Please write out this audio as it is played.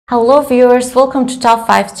Hello viewers, welcome to Top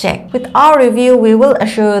 5 Check. With our review, we will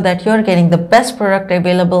assure you that you're getting the best product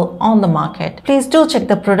available on the market. Please do check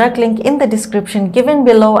the product link in the description given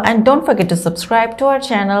below and don't forget to subscribe to our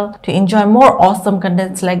channel to enjoy more awesome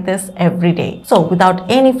contents like this every day. So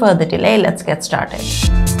without any further delay, let's get started.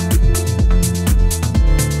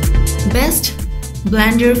 Best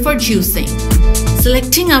blender for juicing.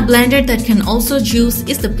 Selecting a blender that can also juice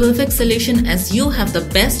is the perfect solution as you have the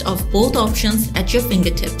best of both options at your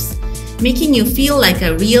fingertips, making you feel like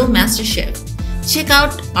a real MasterChef. Check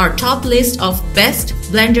out our top list of best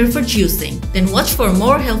blender for juicing, then watch for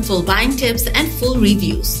more helpful buying tips and full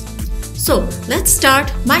reviews. So let's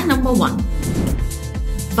start by number 1.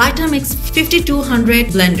 Vitamix 5200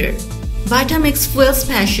 Blender. Vitamix fuels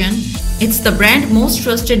passion. It's the brand most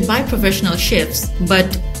trusted by professional chefs,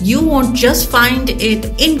 but you won't just find it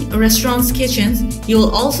in restaurants' kitchens,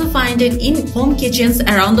 you'll also find it in home kitchens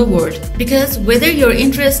around the world. Because whether you're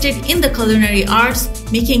interested in the culinary arts,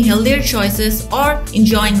 making healthier choices, or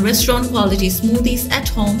enjoying restaurant quality smoothies at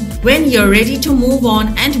home, when you're ready to move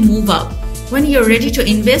on and move up, when you're ready to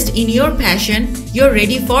invest in your passion, you're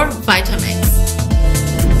ready for Vitamix.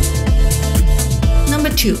 Number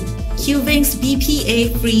 2. Vitamix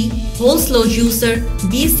BPA-free whole slow juicer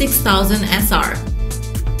B6000 SR.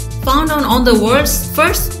 Found on the world's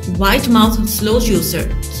first wide mouth slow juicer,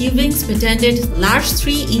 Vitamix patented large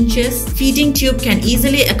 3 inches feeding tube can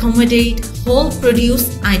easily accommodate whole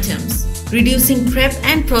produce items, reducing prep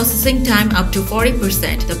and processing time up to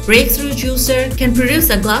 40%. The breakthrough juicer can produce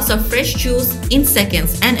a glass of fresh juice in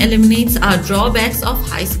seconds and eliminates our drawbacks of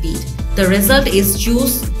high speed. The result is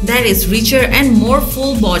juice that is richer and more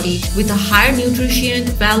full-bodied with a higher nutrition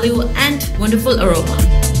value and wonderful aroma.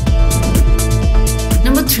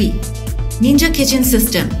 Number 3. Ninja Kitchen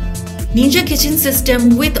System. Ninja Kitchen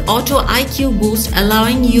System with Auto IQ Boost,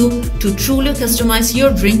 allowing you to truly customize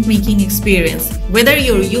your drink making experience, whether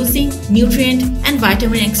you're using nutrient and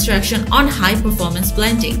vitamin extraction on high performance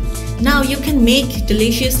blending. Now you can make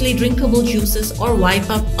deliciously drinkable juices or wipe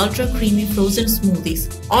up ultra creamy frozen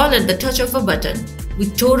smoothies, all at the touch of a button.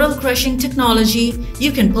 With total crushing technology,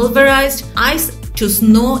 you can pulverize ice to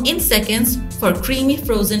snow in seconds for creamy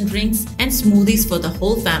frozen drinks and smoothies for the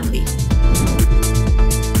whole family.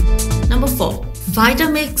 Number 4.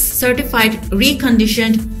 Vitamix Certified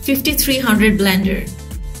Reconditioned 5300 Blender.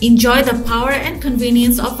 Enjoy the power and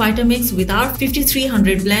convenience of Vitamix with our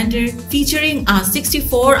 5300 blender, featuring a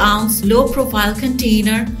 64-ounce low-profile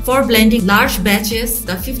container for blending large batches.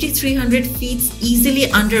 The 5300 fits easily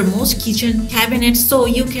under most kitchen cabinets, so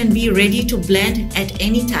you can be ready to blend at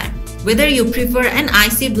any time. Whether you prefer an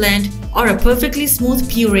icy blend or a perfectly smooth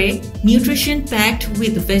puree, nutrition-packed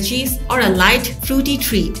with veggies, or a light, fruity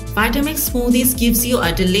treat, Vitamix Smoothies gives you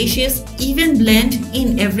a delicious, even blend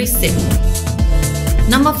in every sip.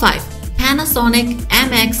 Number 5. Panasonic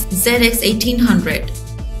MX ZX1800.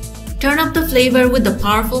 Turn up the flavor with the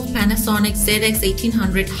powerful Panasonic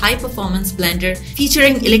ZX1800 high-performance blender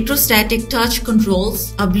featuring electrostatic touch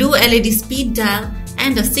controls, a blue LED speed dial,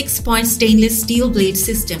 and a 6-point stainless steel blade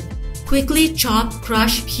system. Quickly chop,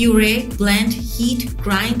 crush, puree, blend, heat,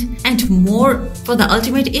 grind, and more for the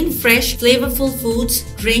ultimate in fresh, flavorful foods,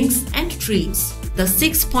 drinks, and treats. The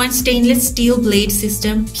 6-point stainless steel blade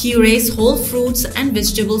system purees whole fruits and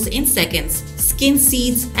vegetables in seconds, skin,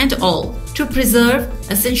 seeds, and all, to preserve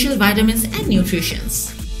essential vitamins and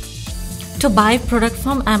nutrients. To buy product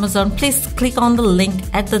from Amazon, please click on the link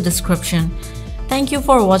at the description. Thank you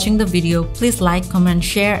for watching the video. Please like, comment,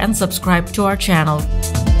 share, and subscribe to our channel.